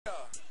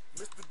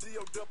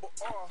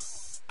C-O-double-R.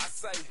 I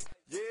say,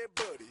 yeah,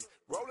 buddy.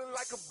 Rolling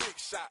like a big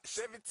shot.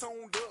 Chevy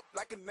tuned up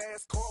like a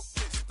NASCAR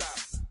pit stop.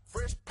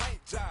 Fresh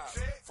paint job,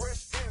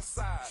 fresh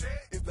inside.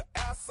 Is the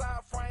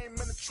outside frame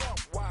in the trunk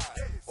wide?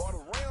 Or the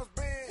rims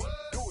big?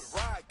 Do it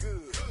right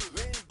good.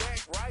 Lean back,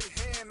 right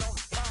hand on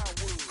the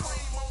plywood.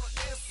 Cream on the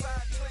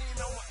inside,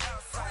 clean on the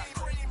outside.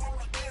 Cream on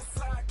the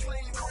inside,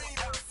 clean on the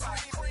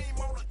outside. Cream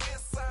on the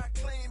inside,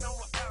 clean on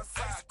the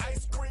outside.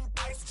 Ice cream,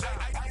 ice job,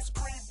 ice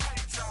cream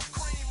paint job.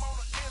 Cream on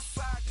the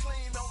inside,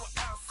 clean on the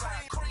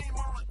outside. Cream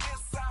on the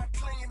inside,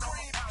 clean on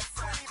the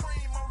outside.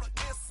 Cream on the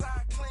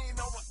inside, clean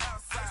on the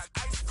outside.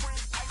 Ice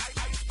cream,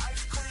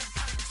 ice cream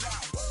paint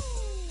job.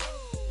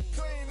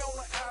 Clean on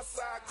the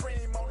outside,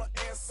 cream on the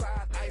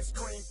inside. Ice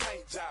cream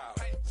paint job.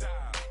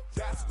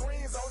 Got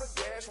screens on the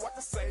dash, what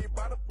to say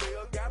by the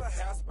bill. Got a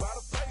house by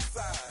the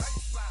bayside.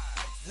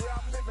 Yeah,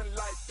 I'm living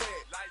like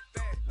that.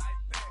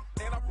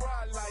 And I'm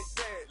riding like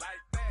that.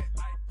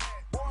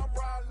 Boy, I'm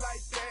riding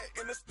like that.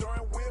 In the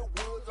steering wheel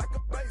wood like a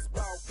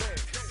baseball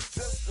bat.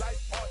 Just like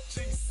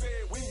Archie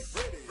said, we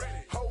ready.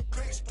 Whole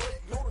click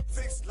straight,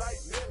 lunatics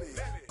like Nelly.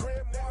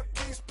 Grand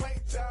Marquis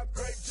paint job,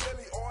 grape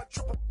jelly. Or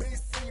triple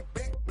BC,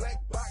 big black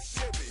box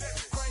Chevy.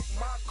 Crank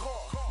my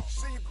car,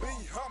 she be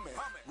humming.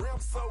 Rim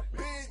so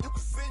big, you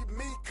can see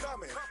me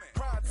coming.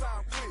 Prime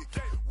time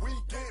click, we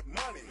get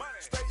money.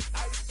 Stay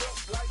iced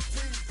up like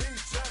TV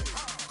Johnny.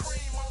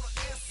 Cream on the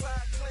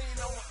inside, clean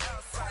on the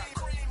outside.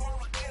 Cream on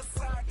the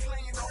inside,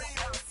 clean on the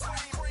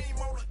outside. Cream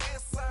on the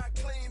inside,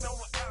 clean on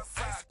the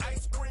outside.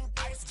 Ice cream,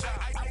 ice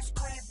job, ice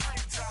cream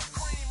paint job.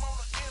 Cream on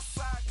the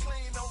inside,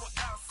 clean on the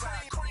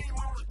outside. Cream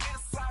on the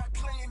inside,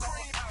 clean on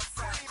the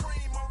outside.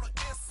 Cream on the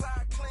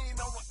inside, clean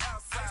on the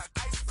outside.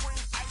 Ice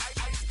cream,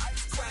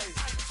 ice cream.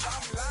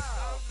 I'm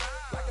live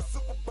like a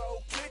Super Bowl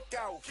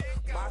kickoff.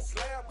 My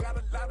slab got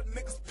a lot of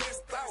niggas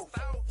pissed off.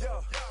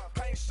 Yeah,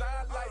 paint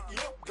shine like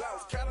lip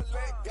gloss.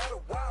 Cadillac got a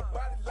wide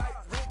body like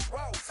Rick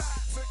Ross.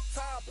 Took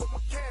time, put my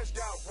cash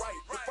out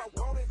right. If I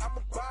want it,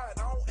 I'ma buy it.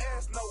 I don't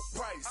ask no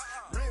price.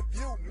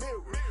 Review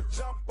mirror,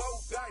 jumbo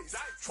dice.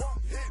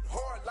 Trunk hit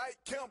hard like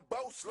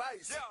Kimbo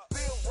Slice.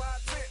 Still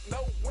ride tent,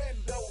 no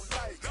window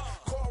light.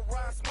 Car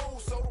ride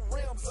smooth, so the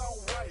rims on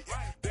right.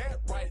 That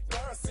right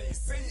there,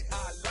 CC I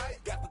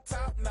like. Got the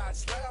top notch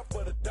slab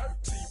for the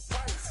dirt cheap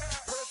price.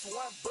 Press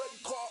one button,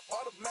 car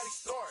automatic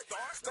start.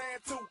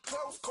 Stand too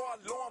close, car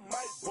alarm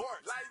might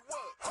bark. Like what?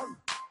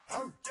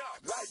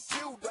 Like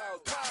you,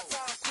 dog. Time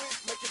quick,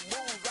 make it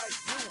move like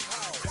you,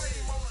 how?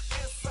 Cream on the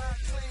inside,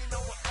 clean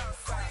on the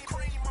outside.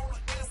 Cream on the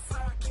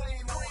inside,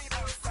 clean on the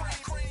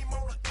outside. Cream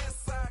on the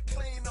inside,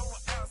 clean on the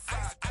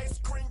outside. Ice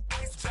cream,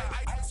 ice job,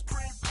 ice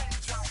cream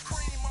paint job.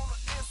 Cream on the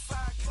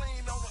inside,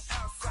 clean on the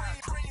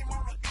outside. Cream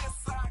on the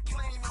inside,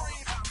 clean on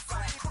the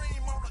outside.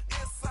 Cream on the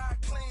inside,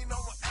 clean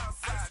on the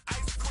outside.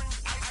 Ice cream,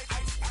 ice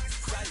cream paint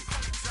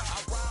job.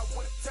 I ride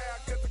with a tag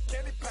 'cause the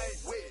candy paint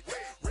wet.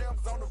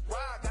 Rims on the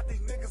ride, got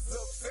these niggas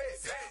upset.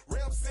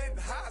 Rims sitting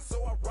high,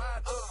 so I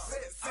ride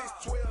upset.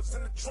 612s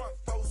in the trunk,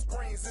 4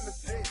 screens in the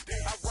deck.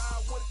 I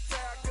ride with a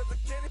tag 'cause the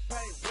candy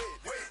paint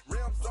wet.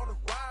 Rims on the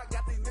ride,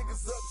 got these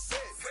niggas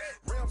upset.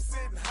 Rims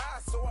sitting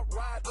high, so I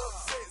ride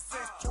upset.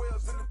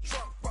 612s in the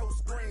trunk, 4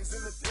 screens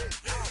in the deck.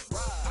 I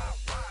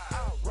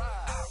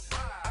ride, let's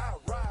ride. I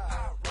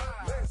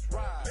ride, let's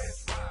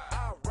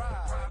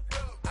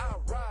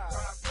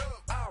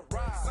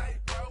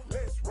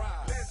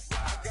ride. I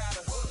got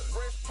a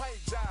fresh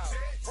paint job,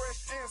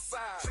 fresh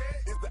inside.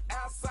 Is the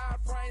outside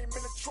frame in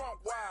the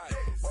trunk wide?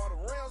 Or the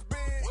rims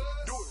big?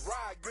 Do it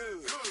right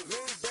good.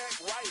 Lean back,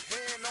 right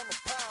hand on the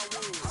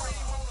plywood.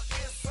 Cream on the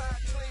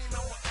inside, clean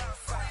on the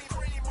outside.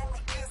 Cream on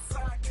the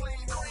inside,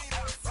 clean on the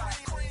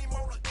outside. Cream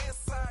on the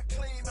inside,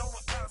 clean on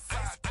the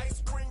outside.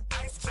 Ice cream,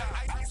 ice job,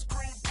 ice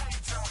cream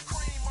paint job.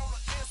 Cream on the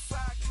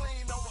inside,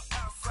 clean on the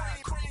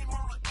outside. Cream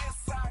on the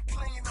inside,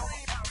 clean on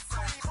the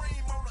outside.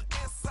 Cream on the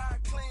inside,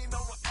 clean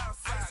on the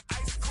outside.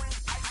 Ice cream,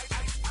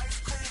 ice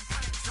cream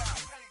paint job.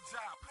 Paint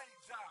job, paint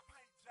job,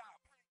 paint job,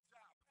 paint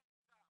job.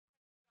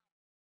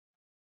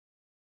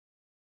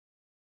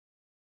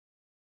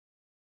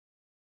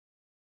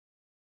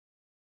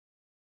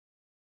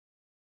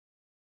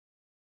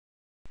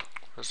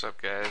 What's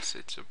up, guys?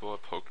 It's your boy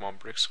Pokemon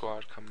Brick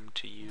Squad coming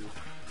to you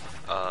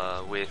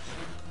with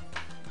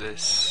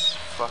this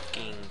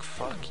fucking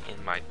fuck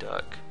in my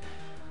duck.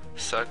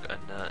 Suck a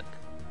nut.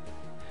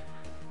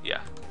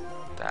 Yeah,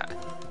 that.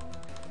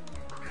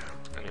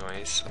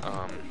 Anyways,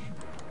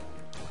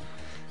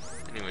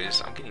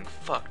 I'm getting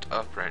fucked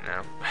up right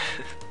now.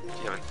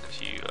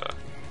 if you're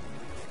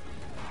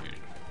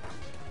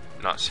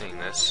not seeing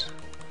this,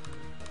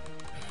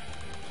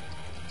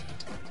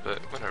 but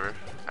whatever,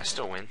 I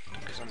still win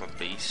because I'm a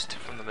beast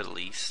from the Middle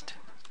East.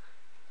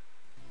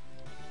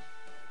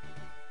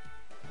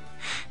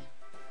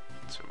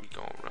 So we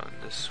gonna run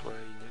this way,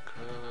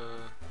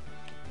 nigga.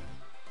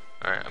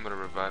 Alright, I'm gonna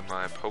revive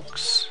my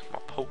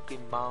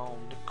Pokemon,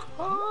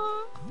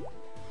 nigga.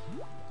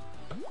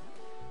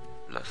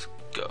 Let's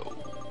go.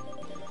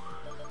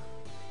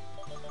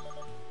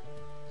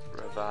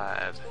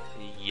 Revive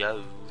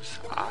Yo's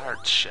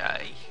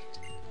Archie.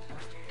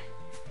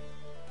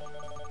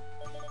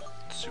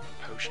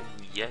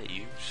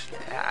 use.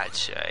 I'd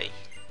say.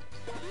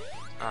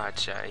 I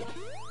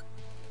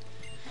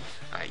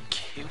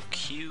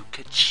QQ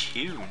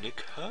Kachu,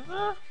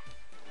 nigga.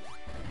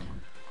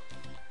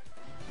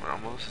 We're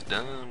almost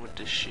done with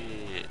this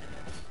shit.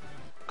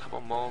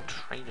 Couple more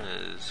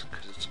trainers,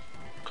 cause it's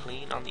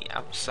clean on the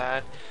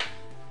outside.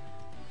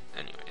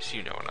 Anyways,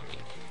 you know what I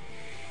mean.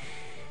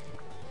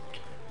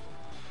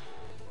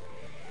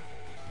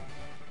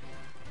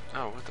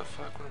 Oh, what the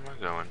fuck? Where am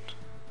I going?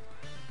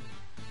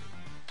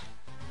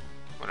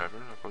 Whatever,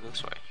 I'll go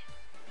this way.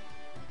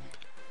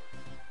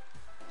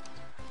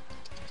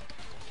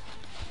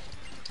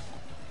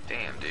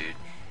 Damn, dude.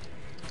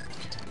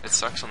 It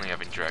sucks only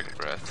having Dragon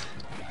Breath.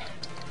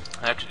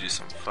 I have to do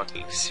some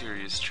fucking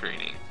serious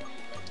training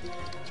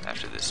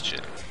after this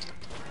gym.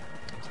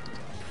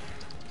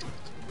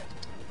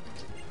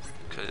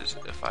 Because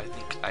if I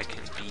think I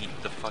can beat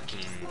the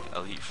fucking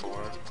Elite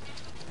Four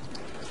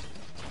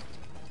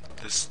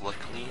this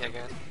luckily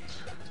again,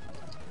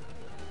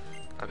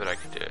 I bet I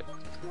can do it.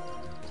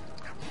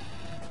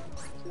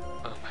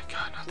 Oh my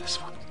god, not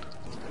this one.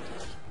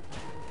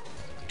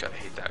 Gotta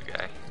hate that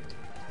guy.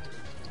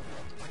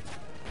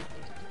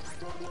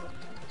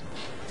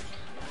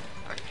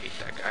 I hate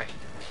that guy.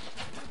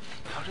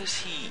 How does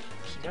he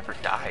never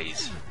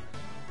dies.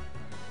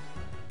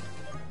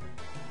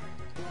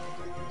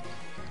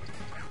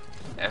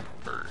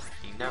 Ever.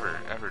 He never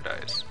ever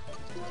dies.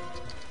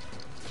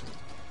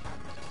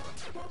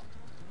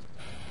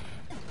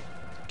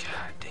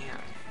 God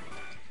damn.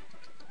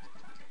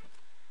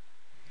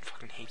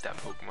 Fucking hate that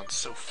Pokemon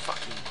so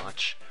fucking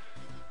much.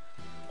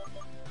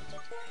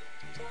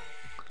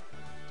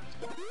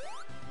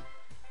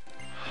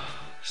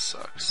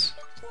 Sucks.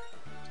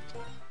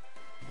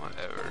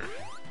 Whatever.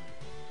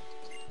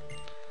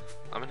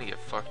 I'm gonna get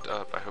fucked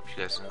up. I hope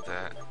you guys know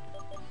that.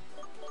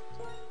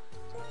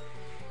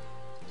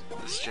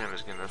 This gym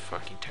is gonna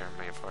fucking tear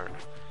me apart.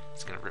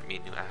 It's gonna rip me a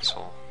new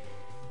asshole.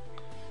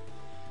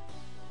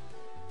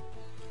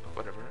 But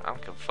whatever, I don't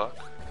give a fuck.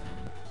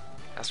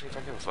 Ask me if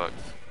I give a fuck.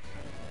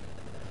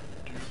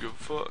 Do you give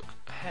a fuck?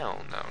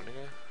 Hell no,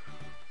 nigga.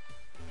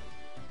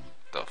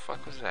 The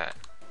fuck was that?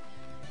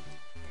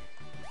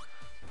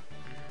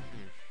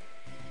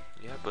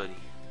 Yeah, buddy.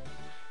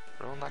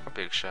 Rolling like a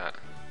big shot.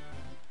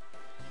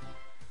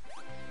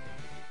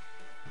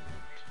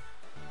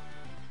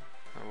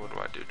 What do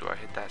I do? Do I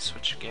hit that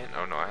switch again?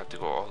 Oh no, I have to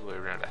go all the way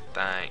around that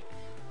thing.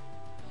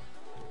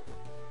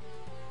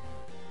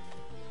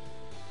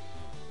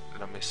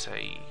 Let me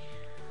see.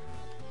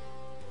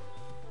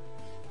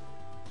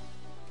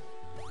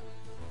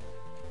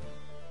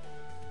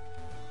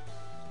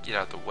 Get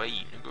out the way,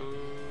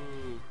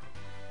 nigga.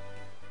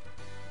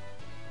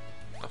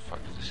 The fuck,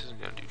 this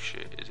isn't gonna do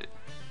shit, is it?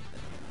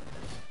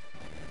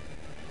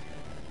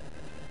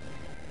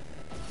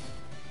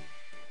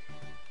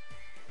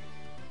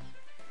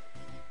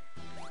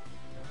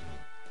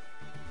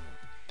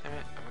 Damn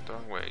it, I went the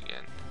wrong way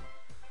again.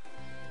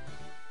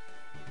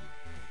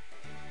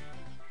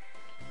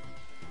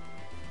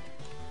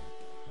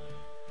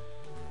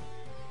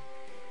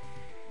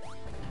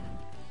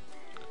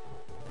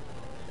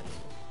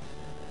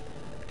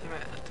 Damn it,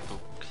 I have to go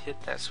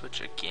hit that switch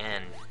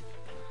again.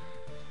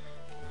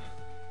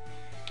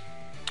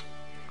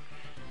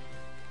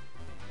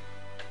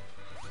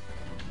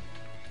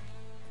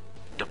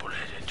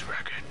 Double-headed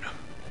dragon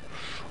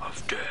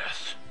of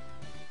death.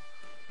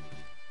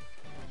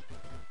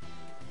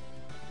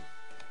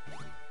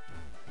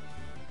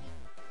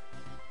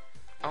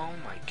 Oh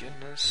my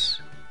goodness.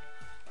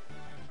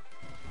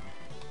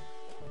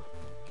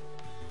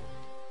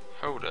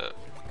 Hold up.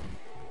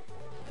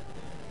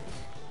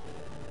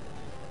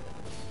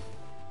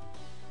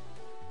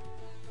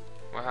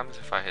 What happens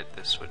if I hit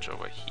this switch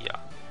over here?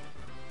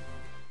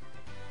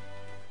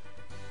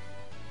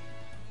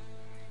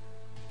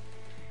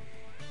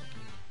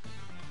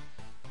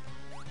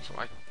 So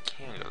I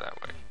can go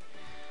that way.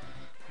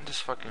 I'm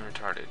just fucking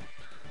retarded.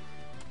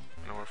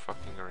 No more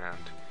fucking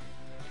around.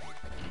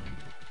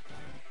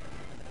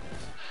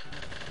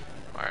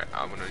 Alright,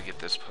 I'm gonna get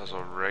this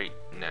puzzle right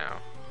now.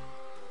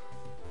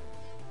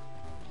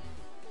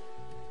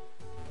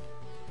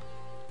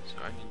 So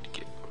I need to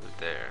get over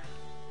there.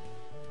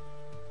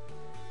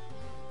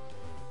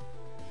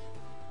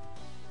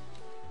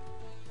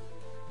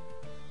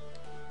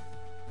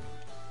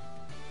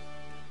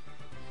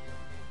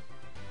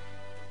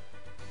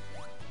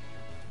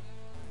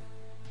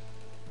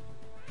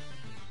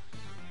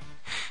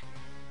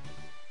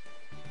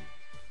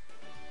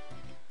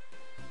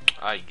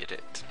 I get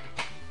it.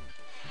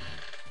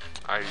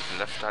 I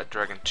left that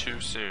dragon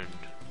too soon.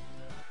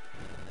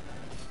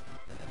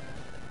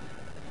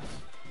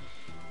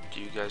 Do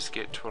you guys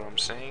get what I'm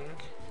saying?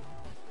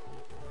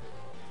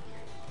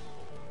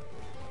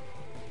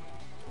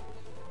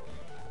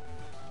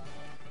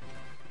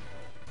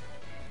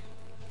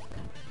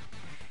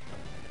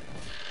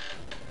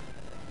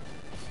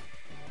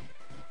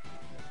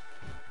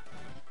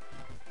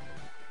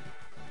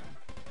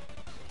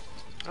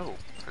 Oh,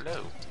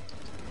 hello.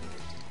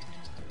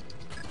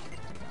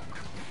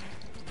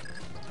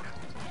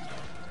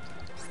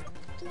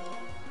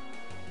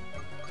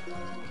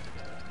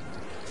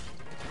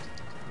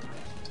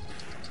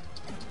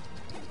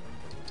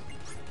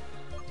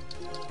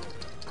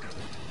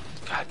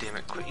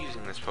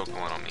 using this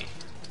Pokemon on me.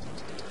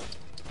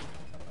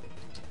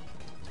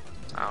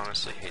 I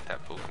honestly hate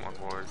that Pokemon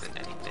more than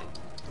anything.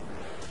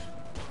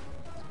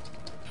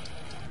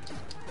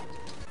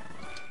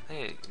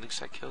 Hey, at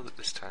least I killed it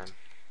this time.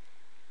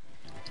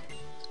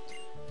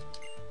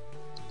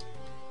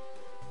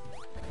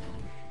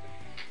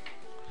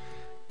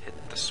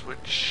 Hit the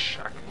switch,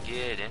 I can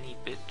get any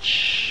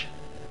bitch.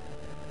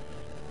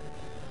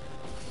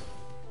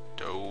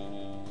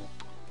 Dope.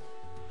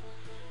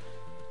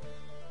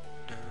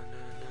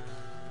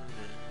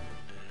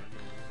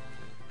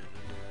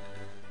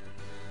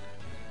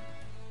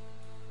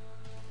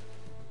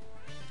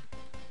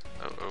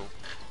 Uh-oh.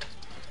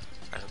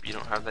 I hope you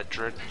don't have that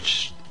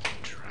Dredge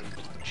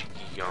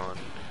on.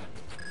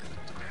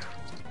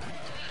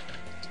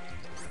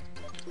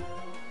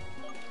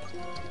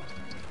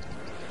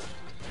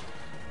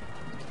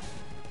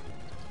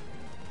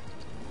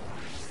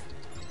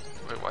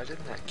 Wait, why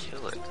didn't that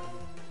kill it?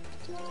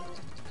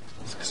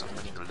 It's because I'm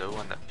running low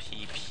on the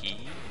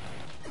PP?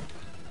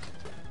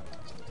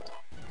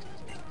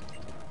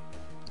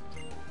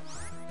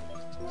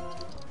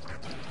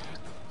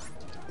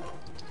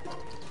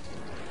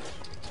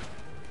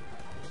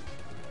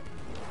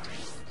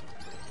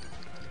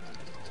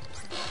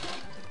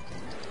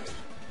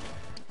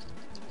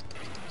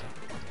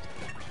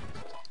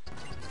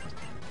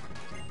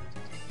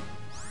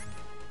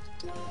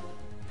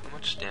 How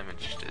much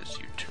damage does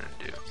your turn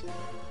do?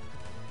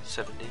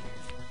 70?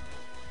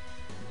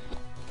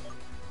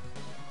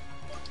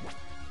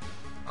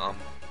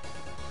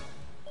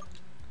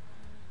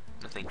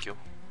 No thank you.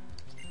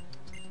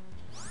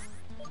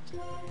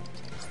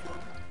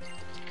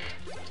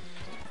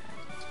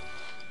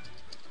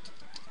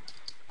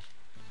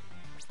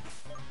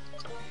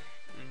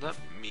 Let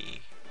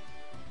me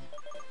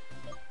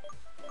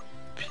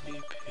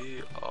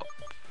PP up.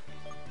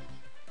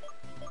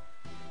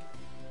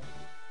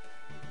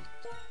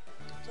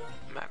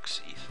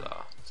 Max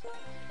Ether.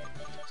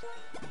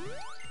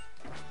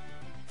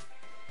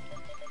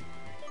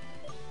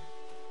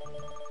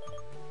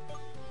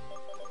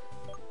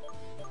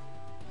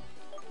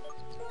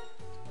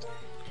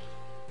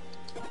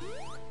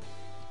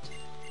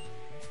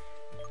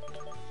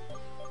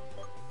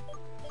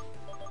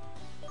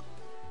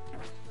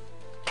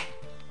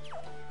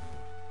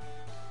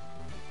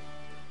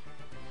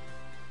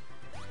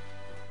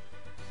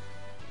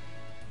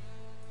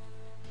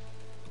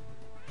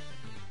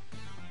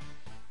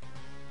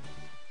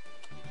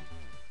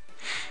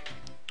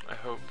 I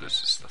hope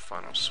this is the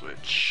final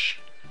switch.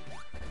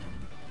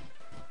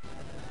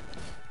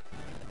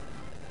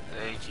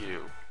 Thank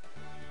you.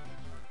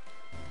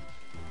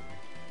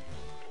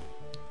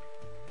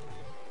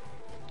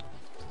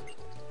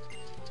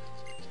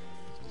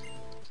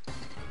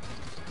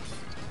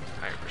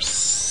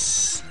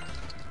 Iris.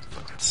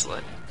 Fucking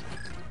slut.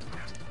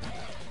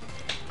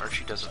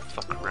 Archie doesn't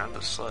fuck around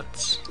with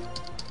sluts.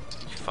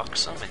 He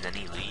fucks them and then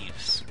he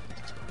leaves.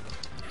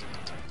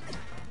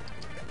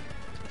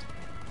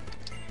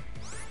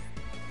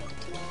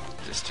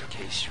 Just in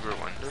case you were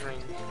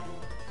wondering,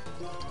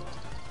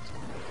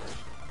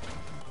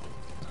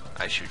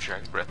 I shoot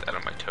Dragon Breath out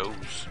of my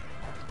toes.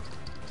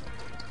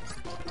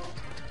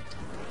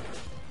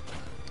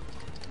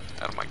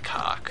 Out of my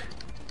cock.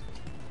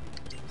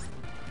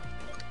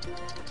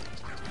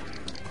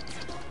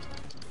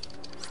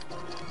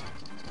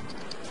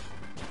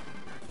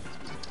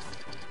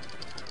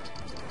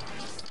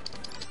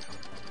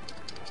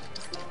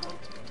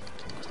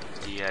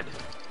 Dead.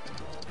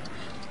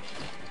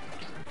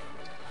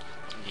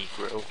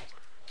 Negro.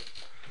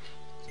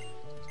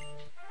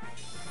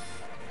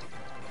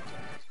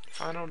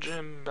 Final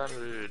gym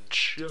battle.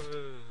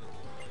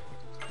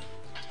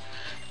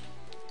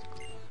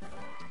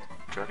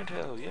 Dragon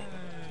Tail, yay!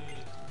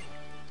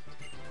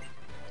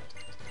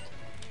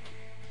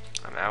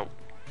 I'm out.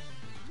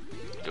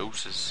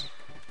 Doses.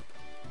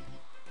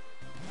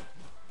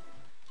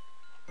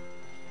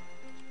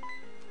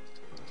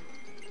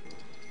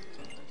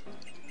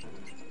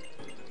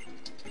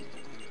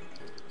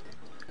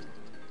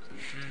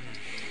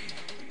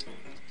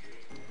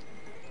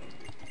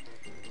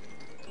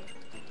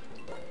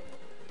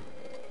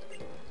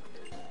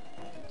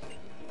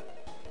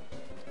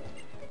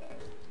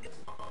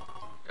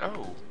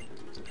 Oh,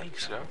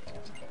 thanks, Go.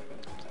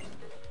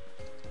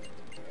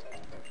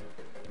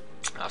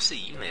 I'll see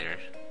you later.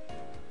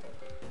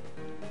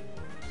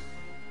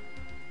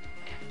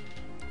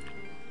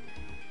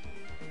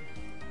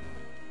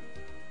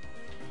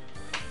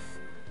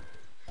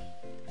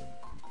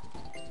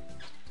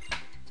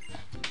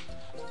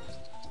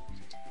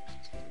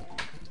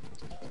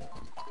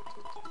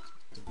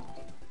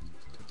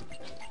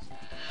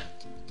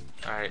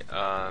 Alright,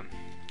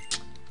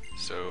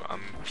 so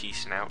I'm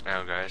peacing out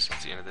now, guys.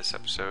 That's the end of this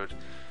episode.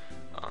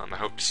 I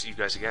hope to see you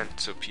guys again,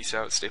 so peace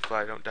out, stay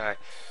fly, don't die,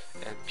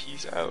 and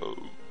peace out.